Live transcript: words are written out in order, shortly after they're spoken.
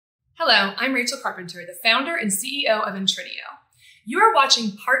Hello, I'm Rachel Carpenter, the founder and CEO of Intrinio. You are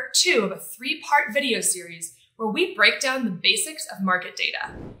watching part 2 of a 3-part video series where we break down the basics of market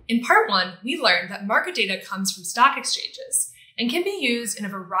data. In part 1, we learned that market data comes from stock exchanges and can be used in a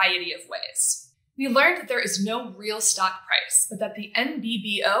variety of ways. We learned that there is no real stock price, but that the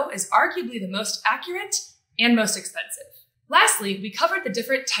NBBO is arguably the most accurate and most expensive. Lastly, we covered the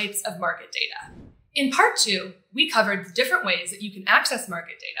different types of market data. In part 2, we covered the different ways that you can access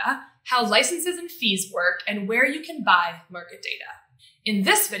market data, how licenses and fees work, and where you can buy market data. In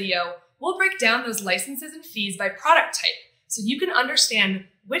this video, we'll break down those licenses and fees by product type so you can understand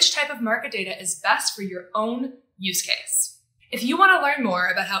which type of market data is best for your own use case. If you want to learn more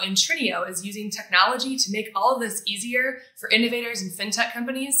about how Intrinio is using technology to make all of this easier for innovators and fintech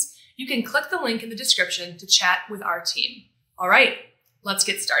companies, you can click the link in the description to chat with our team. All right, let's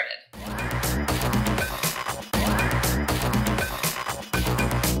get started.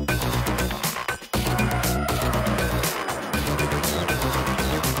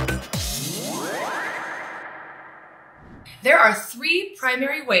 There are 3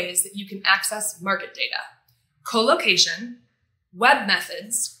 primary ways that you can access market data: co-location, web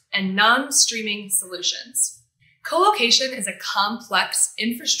methods, and non-streaming solutions. Co-location is a complex,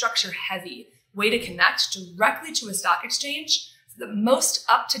 infrastructure-heavy way to connect directly to a stock exchange for the most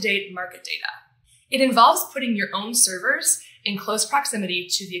up-to-date market data. It involves putting your own servers in close proximity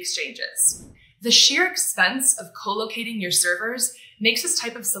to the exchanges. The sheer expense of co-locating your servers makes this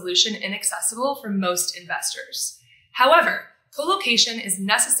type of solution inaccessible for most investors. However, co-location is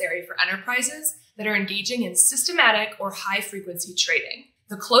necessary for enterprises that are engaging in systematic or high-frequency trading.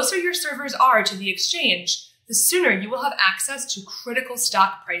 The closer your servers are to the exchange, the sooner you will have access to critical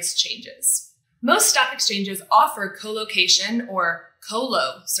stock price changes. Most stock exchanges offer co-location or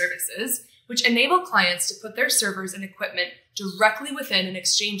colo services, which enable clients to put their servers and equipment directly within an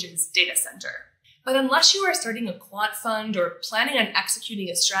exchange's data center. But unless you are starting a quant fund or planning on executing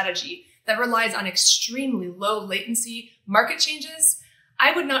a strategy that relies on extremely low latency market changes,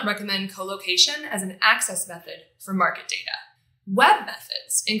 I would not recommend co-location as an access method for market data. Web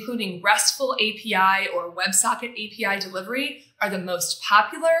methods, including RESTful API or WebSocket API delivery, are the most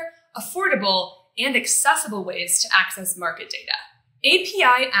popular, affordable, and accessible ways to access market data.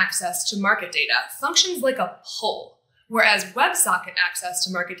 API access to market data functions like a pull, whereas WebSocket access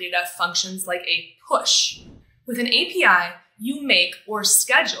to market data functions like a push. With an API, you make or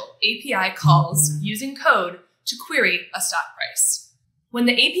schedule API calls using code to query a stock price. When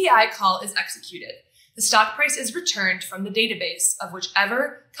the API call is executed, the stock price is returned from the database of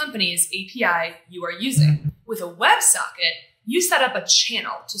whichever company's API you are using. With a WebSocket, you set up a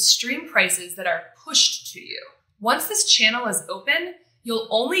channel to stream prices that are pushed to you. Once this channel is open, you'll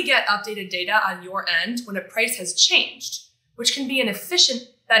only get updated data on your end when a price has changed, which can be an efficient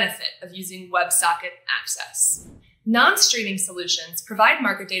benefit of using WebSocket access. Non-streaming solutions provide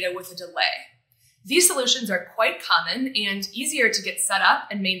market data with a delay. These solutions are quite common and easier to get set up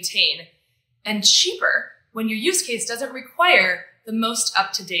and maintain, and cheaper when your use case doesn't require the most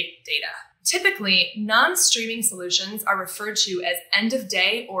up-to-date data. Typically, non-streaming solutions are referred to as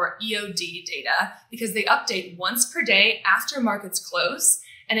end-of-day or EOD data because they update once per day after markets close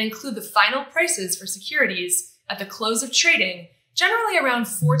and include the final prices for securities at the close of trading, generally around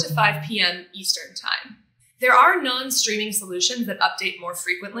 4 to 5 p.m. Eastern Time. There are non-streaming solutions that update more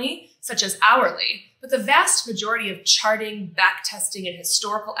frequently, such as hourly, but the vast majority of charting, backtesting, and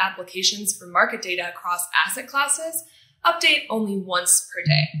historical applications for market data across asset classes update only once per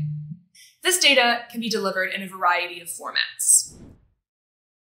day. This data can be delivered in a variety of formats.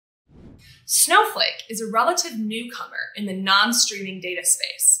 Snowflake is a relative newcomer in the non-streaming data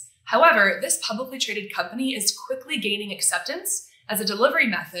space. However, this publicly traded company is quickly gaining acceptance as a delivery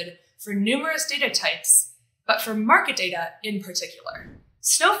method for numerous data types, but for market data in particular.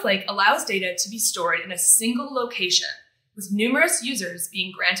 Snowflake allows data to be stored in a single location, with numerous users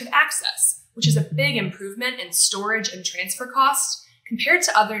being granted access, which is a big improvement in storage and transfer costs compared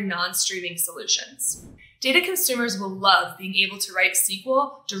to other non-streaming solutions. Data consumers will love being able to write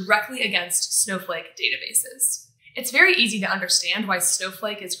SQL directly against Snowflake databases. It's very easy to understand why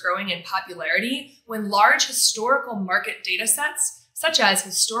Snowflake is growing in popularity when large historical market data sets such as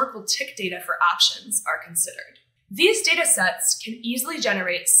historical tick data for options, are considered. These data sets can easily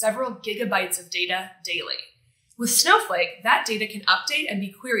generate several gigabytes of data daily. With Snowflake, that data can update and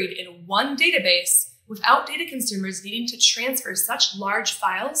be queried in one database without data consumers needing to transfer such large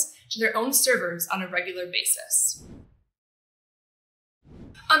files to their own servers on a regular basis.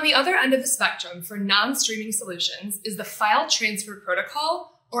 On the other end of the spectrum for non-streaming solutions is the File Transfer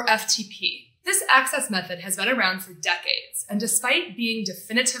Protocol, or FTP. This access method has been around for decades, and despite being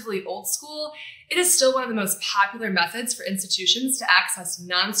definitively old school, it is still one of the most popular methods for institutions to access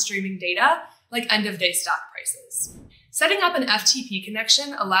non-streaming data like end-of-day stock prices. Setting up an FTP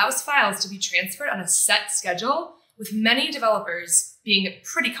connection allows files to be transferred on a set schedule, with many developers being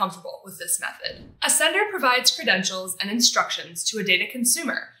pretty comfortable with this method. A sender provides credentials and instructions to a data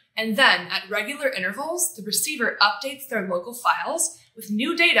consumer, and then at regular intervals, the receiver updates their local files with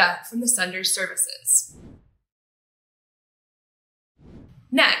new data from the sender's services.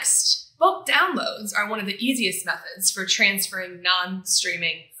 Next, bulk downloads are one of the easiest methods for transferring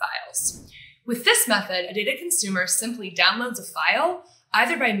non-streaming files. With this method, a data consumer simply downloads a file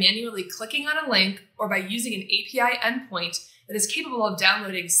either by manually clicking on a link or by using an API endpoint that is capable of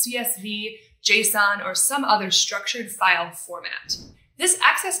downloading CSV, JSON, or some other structured file format. This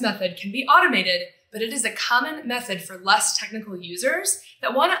access method can be automated, but it is a common method for less technical users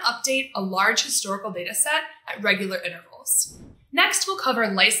that want to update a large historical data set at regular intervals. Next, we'll cover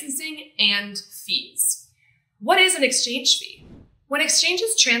licensing and fees. What is an exchange fee? When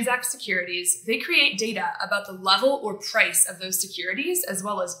exchanges transact securities, they create data about the level or price of those securities, as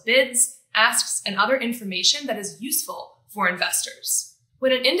well as bids, asks, and other information that is useful for investors.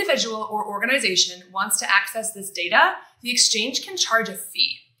 When an individual or organization wants to access this data, the exchange can charge a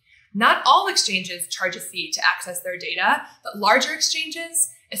fee. Not all exchanges charge a fee to access their data, but larger exchanges,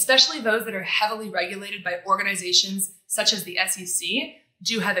 especially those that are heavily regulated by organizations such as the SEC,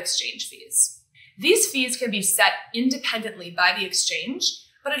 do have exchange fees. These fees can be set independently by the exchange,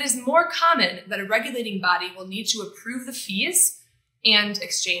 but it is more common that a regulating body will need to approve the fees and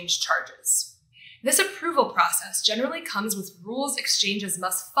exchange charges. This approval process generally comes with rules exchanges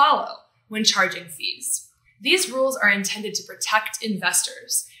must follow when charging fees. These rules are intended to protect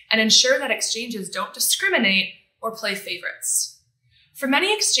investors and ensure that exchanges don't discriminate or play favorites. For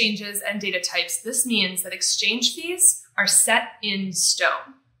many exchanges and data types, this means that exchange fees are set in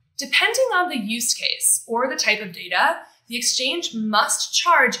stone. Depending on the use case or the type of data, the exchange must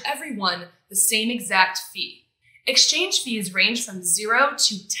charge everyone the same exact fee. Exchange fees range from $0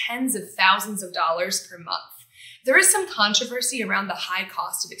 to tens of thousands of dollars per month. There is some controversy around the high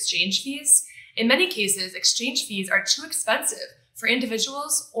cost of exchange fees. In many cases, exchange fees are too expensive for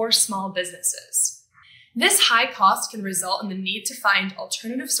individuals or small businesses. This high cost can result in the need to find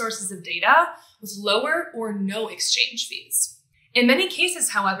alternative sources of data with lower or no exchange fees. In many cases,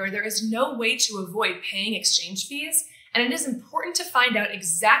 however, there is no way to avoid paying exchange fees, and it is important to find out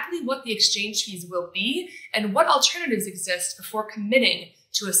exactly what the exchange fees will be and what alternatives exist before committing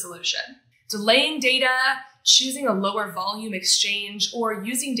to a solution. Delaying data, choosing a lower volume exchange, or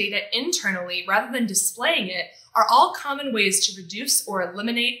using data internally rather than displaying it are all common ways to reduce or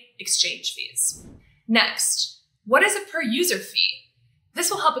eliminate exchange fees. Next, what is a per user fee? This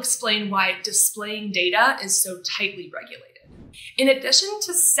will help explain why displaying data is so tightly regulated. In addition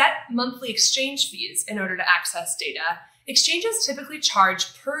to set monthly exchange fees in order to access data, exchanges typically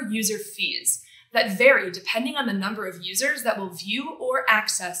charge per user fees that vary depending on the number of users that will view or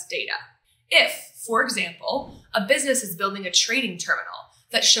access data. If, for example, a business is building a trading terminal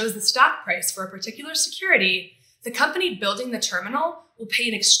that shows the stock price for a particular security, the company building the terminal will pay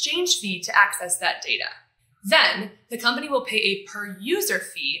an exchange fee to access that data. Then, the company will pay a per user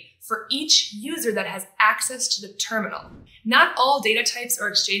fee for each user that has access to the terminal. Not all data types or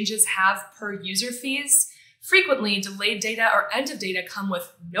exchanges have per user fees. Frequently, delayed data or end of data come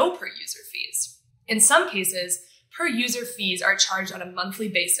with no per user fees. In some cases, per user fees are charged on a monthly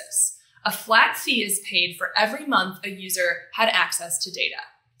basis. A flat fee is paid for every month a user had access to data.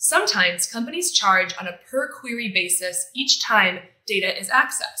 Sometimes companies charge on a per query basis each time data is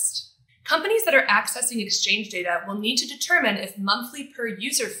accessed. Companies that are accessing exchange data will need to determine if monthly per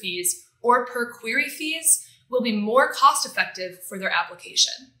user fees or per query fees will be more cost effective for their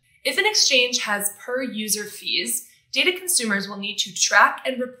application. If an exchange has per user fees, data consumers will need to track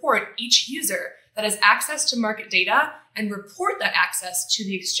and report each user that has access to market data and report that access to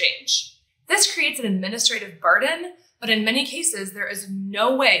the exchange. This creates an administrative burden, but in many cases, there is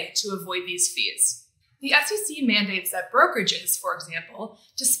no way to avoid these fees. The SEC mandates that brokerages, for example,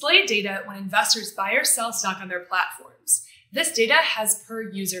 display data when investors buy or sell stock on their platforms. This data has per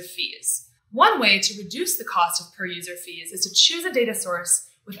user fees. One way to reduce the cost of per user fees is to choose a data source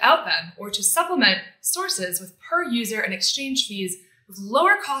without them, or to supplement sources with per user and exchange fees with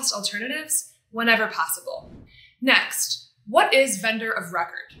lower cost alternatives whenever possible. Next, what is vendor of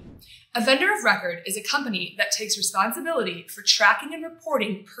record? A vendor of record is a company that takes responsibility for tracking and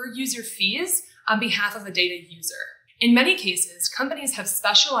reporting per user fees on behalf of a data user. In many cases, companies have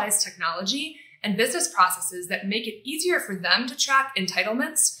specialized technology and business processes that make it easier for them to track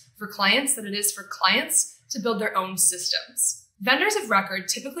entitlements for clients than it is for clients to build their own systems. Vendors of record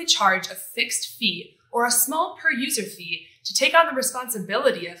typically charge a fixed fee or a small per-user fee to take on the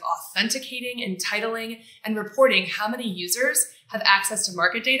responsibility of authenticating, entitling, and reporting how many users have access to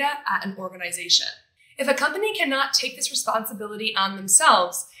market data at an organization. If a company cannot take this responsibility on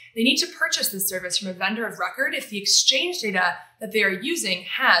themselves, they need to purchase this service from a vendor of record if the exchange data that they are using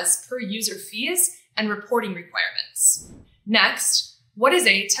has per-user fees and reporting requirements. Next, what is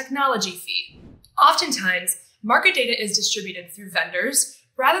a technology fee? Oftentimes, market data is distributed through vendors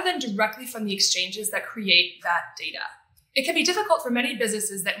rather than directly from the exchanges that create that data. It can be difficult for many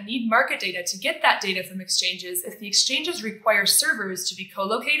businesses that need market data to get that data from exchanges if the exchanges require servers to be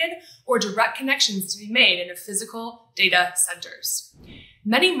co-located or direct connections to be made into physical data centers.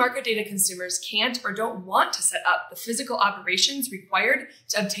 Many market data consumers can't or don't want to set up the physical operations required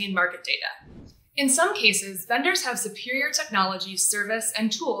to obtain market data. In some cases, vendors have superior technology, service, and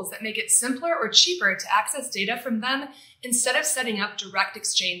tools that make it simpler or cheaper to access data from them instead of setting up direct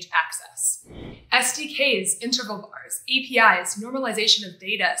exchange access. SDKs, interval bars, APIs, normalization of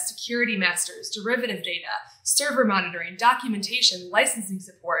data, security masters, derivative data, server monitoring, documentation, licensing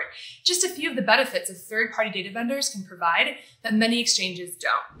support, just a few of the benefits of third-party data vendors can provide that many exchanges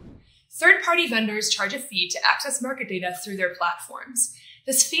don't. Third-party vendors charge a fee to access market data through their platforms.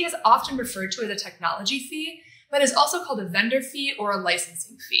 This fee is often referred to as a technology fee, but is also called a vendor fee or a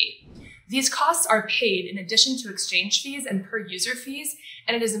licensing fee. These costs are paid in addition to exchange fees and per-user fees,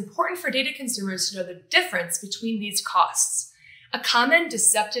 and it is important for data consumers to know the difference between these costs. A common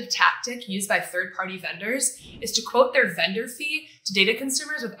deceptive tactic used by third-party vendors is to quote their vendor fee to data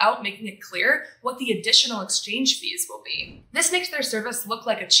consumers without making it clear what the additional exchange fees will be. This makes their service look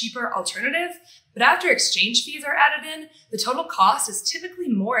like a cheaper alternative, but after exchange fees are added in, the total cost is typically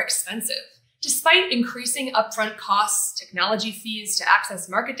more expensive. Despite increasing upfront costs, technology fees to access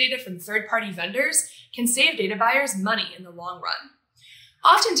market data from third-party vendors can save data buyers money in the long run.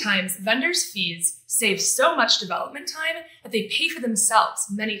 Oftentimes, vendors' fees save so much development time that they pay for themselves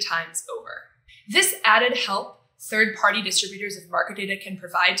many times over. This added help third-party distributors of market data can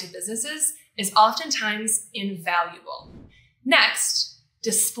provide to businesses is oftentimes invaluable. Next,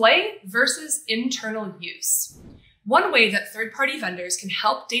 display versus internal use. One way that third-party vendors can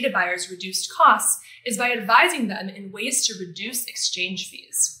help data buyers reduce costs is by advising them in ways to reduce exchange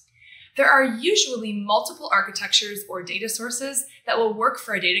fees. There are usually multiple architectures or data sources that will work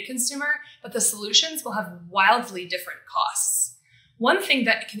for a data consumer, but the solutions will have wildly different costs. One thing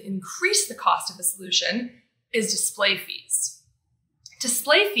that can increase the cost of a solution is display fees.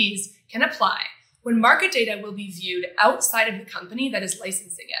 Display fees can apply when market data will be viewed outside of the company that is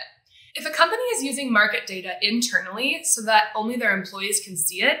licensing it. If a company is using market data internally so that only their employees can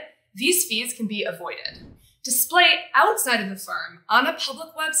see it, these fees can be avoided. Display outside of the firm on a public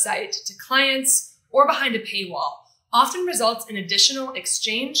website to clients or behind a paywall often results in additional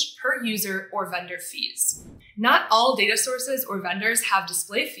exchange, per user, or vendor fees. Not all data sources or vendors have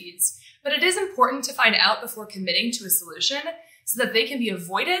display fees, but it is important to find out before committing to a solution so that they can be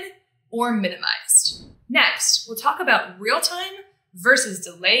avoided or minimized. Next, we'll talk about real-time versus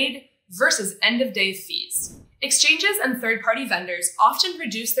delayed versus end-of-day fees. Exchanges and third-party vendors often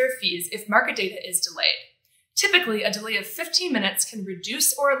reduce their fees if market data is delayed. Typically, a delay of 15 minutes can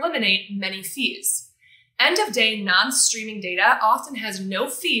reduce or eliminate many fees. End-of-day non-streaming data often has no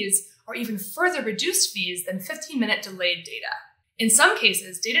fees or even further reduced fees than 15-minute delayed data. In some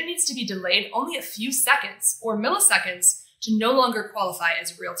cases, data needs to be delayed only a few seconds or milliseconds to no longer qualify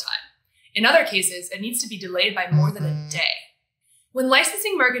as real-time. In other cases, it needs to be delayed by more than a day. When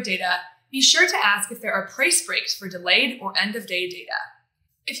licensing market data, be sure to ask if there are price breaks for delayed or end-of-day data.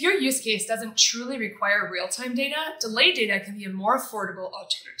 If your use case doesn't truly require real-time data, delayed data can be a more affordable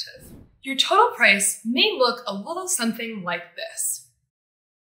alternative. Your total price may look a little something like this.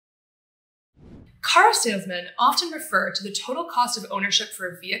 Car salesmen often refer to the total cost of ownership for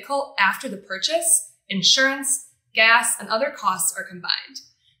a vehicle after the purchase, insurance, gas, and other costs are combined.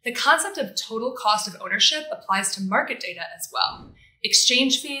 The concept of total cost of ownership applies to market data as well.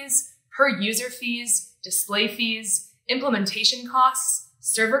 Exchange fees, per user fees, display fees, implementation costs,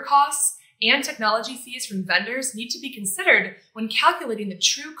 server costs, and technology fees from vendors need to be considered when calculating the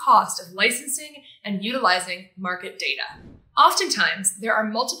true cost of licensing and utilizing market data. Oftentimes, there are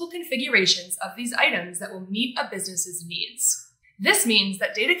multiple configurations of these items that will meet a business's needs. This means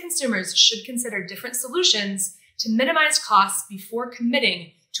that data consumers should consider different solutions to minimize costs before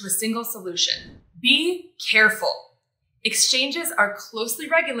committing to a single solution. Be careful. Exchanges are closely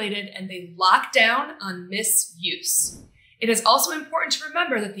regulated and they lock down on misuse. It is also important to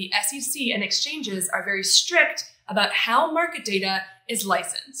remember that the SEC and exchanges are very strict about how market data is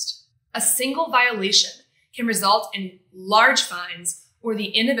licensed. A single violation can result in large fines or the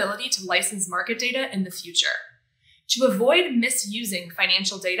inability to license market data in the future. To avoid misusing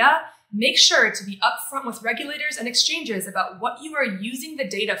financial data, make sure to be upfront with regulators and exchanges about what you are using the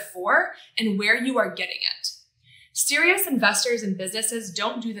data for and where you are getting it. Serious investors and businesses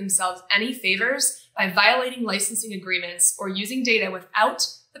don't do themselves any favors by violating licensing agreements or using data without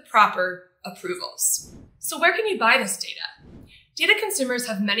the proper approvals. So where can you buy this data? Data consumers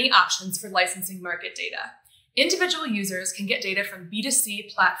have many options for licensing market data. Individual users can get data from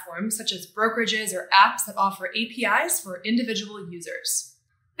B2C platforms such as brokerages or apps that offer APIs for individual users.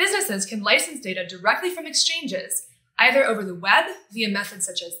 Businesses can license data directly from exchanges, either over the web via methods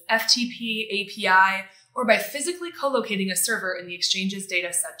such as FTP, API, or by physically co-locating a server in the exchange's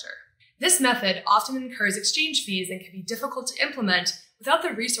data center. This method often incurs exchange fees and can be difficult to implement without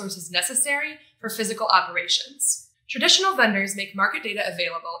the resources necessary for physical operations. Traditional vendors make market data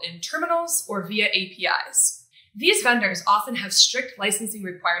available in terminals or via APIs. These vendors often have strict licensing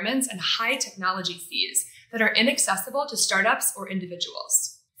requirements and high technology fees that are inaccessible to startups or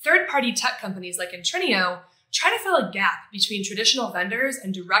individuals. Third-party tech companies like Intrinio try to fill a gap between traditional vendors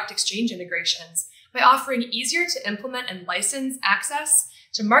and direct exchange integrations by offering easier to implement and license access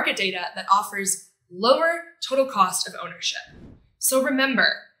to market data that offers lower total cost of ownership. So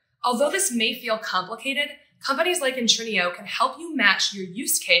remember, although this may feel complicated, companies like Intrinio can help you match your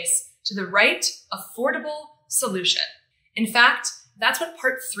use case to the right, affordable solution. In fact, that's what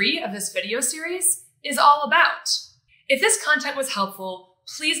part 3 of this video series is all about. If this content was helpful,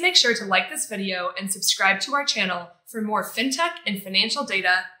 please make sure to like this video and subscribe to our channel for more fintech and financial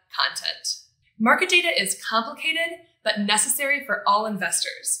data content. Market data is complicated, but necessary for all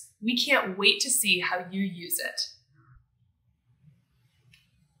investors. We can't wait to see how you use it.